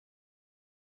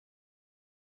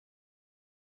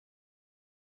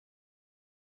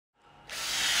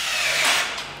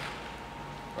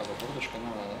Лампочка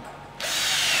новая, да?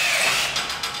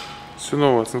 Все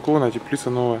новое, оцинкованная теплица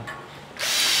новая.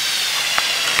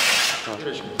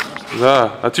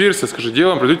 Да, отверстие, скажи,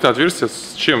 делаем предварительно отверстие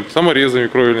с чем? Саморезами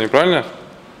кровельными, правильно?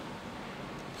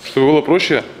 Чтобы было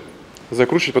проще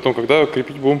закручивать потом, когда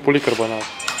крепить будем поликарбонат.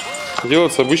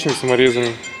 Делается обычными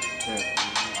саморезами.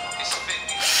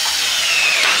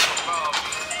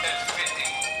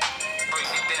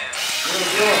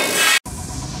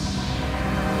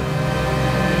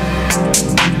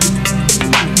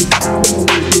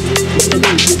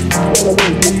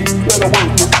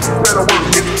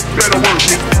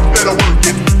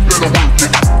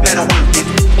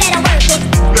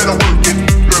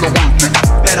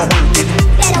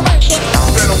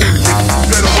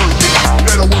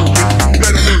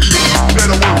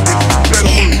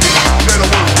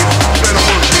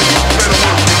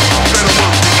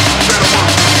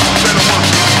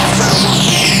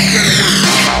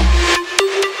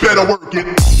 Work it.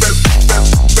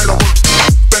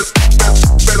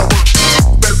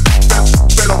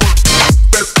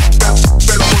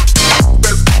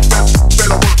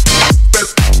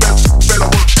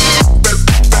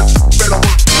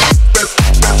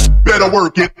 Better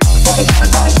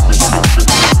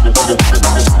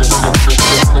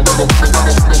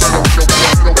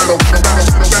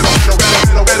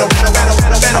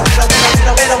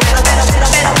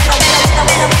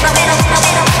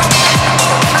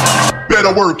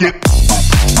work it.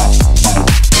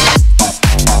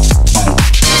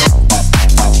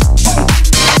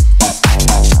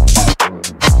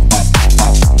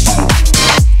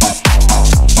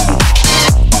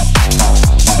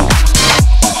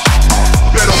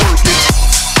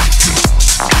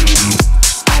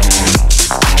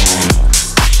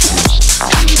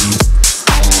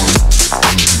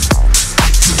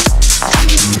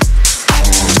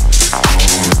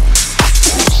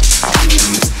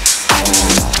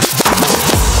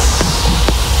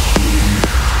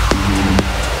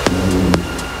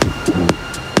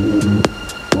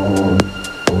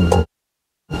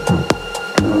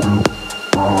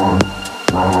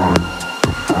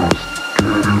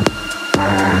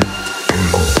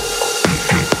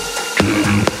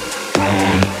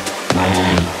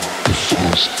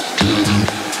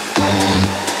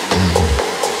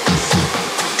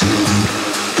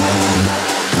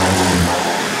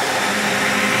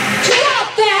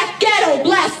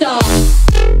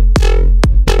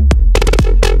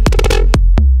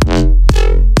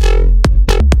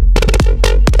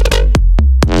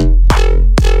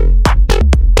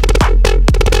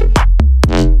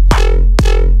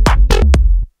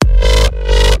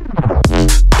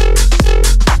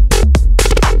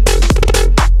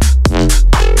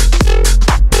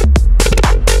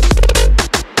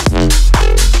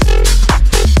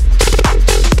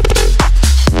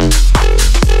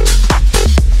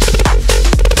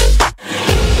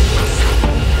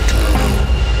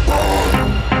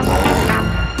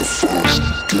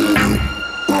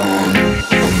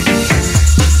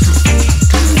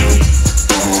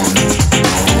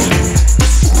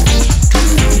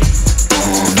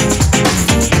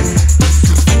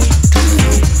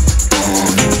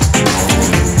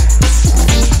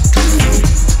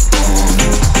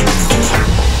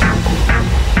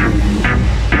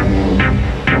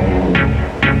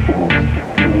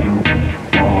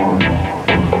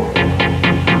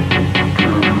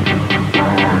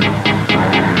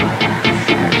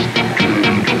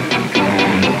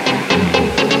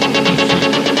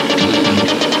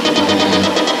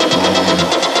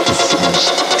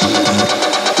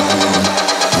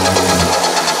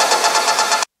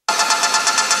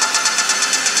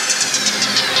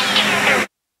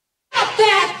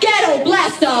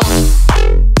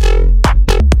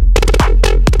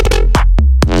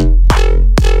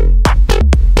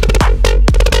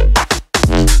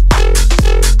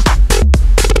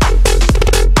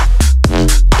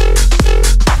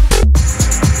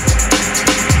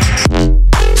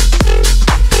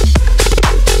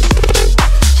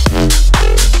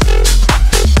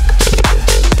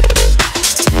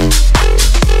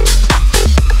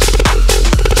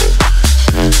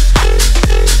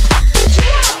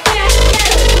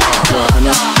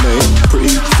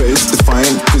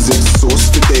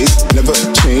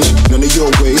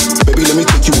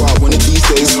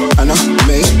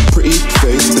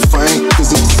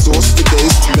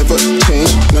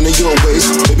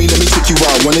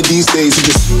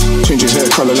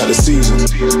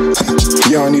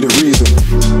 Yeah, I need a reason.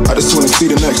 I just wanna see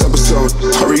the next episode.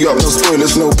 Hurry up, no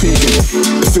spoilers, no peeking.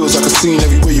 It feels like a scene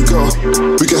everywhere you go.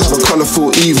 We can have a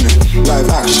colourful evening. Live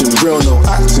action, real, no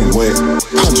acting. Wait,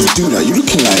 how'd you do that? You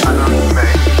looking like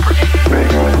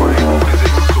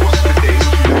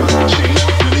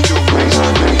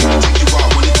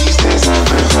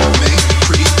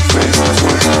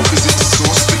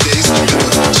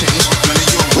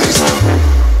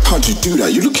Do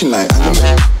that, you looking like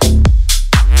anime.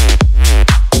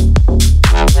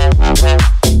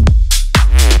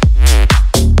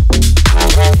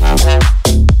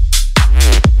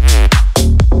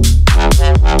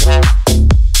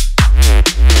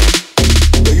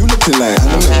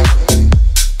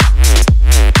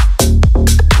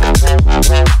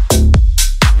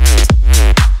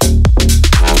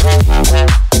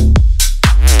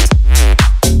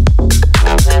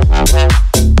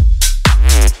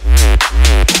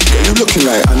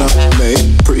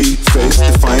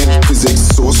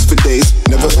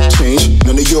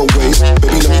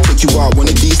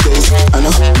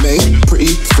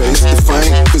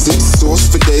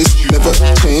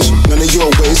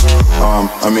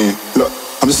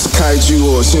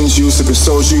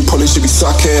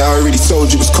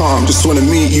 Just wanna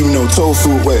meet you, no tofu,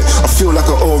 wait. I feel like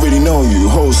I already know you.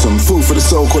 Wholesome, food for the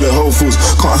soul, call it Whole Foods.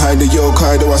 Can't hide the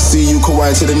yokai, though I see you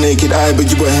kawaii to the naked eye.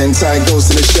 But you a hentai, ghost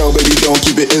in the shell, baby, don't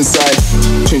keep it inside.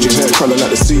 Change your hair color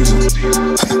like the seasons.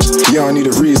 Yeah, I need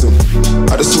a reason.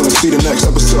 I just wanna see the next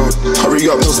episode. Hurry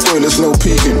up, no spoilers, no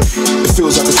peeking. It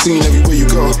feels like a scene everywhere you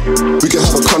go. We can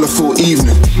have a colorful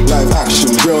evening. Live action,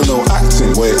 real, no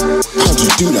acting. Wait, how'd you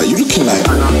do that? You looking like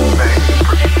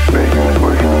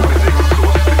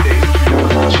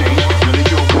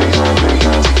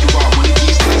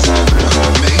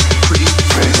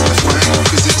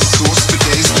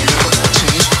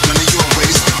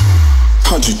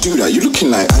how'd you do that? You looking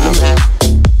like anime.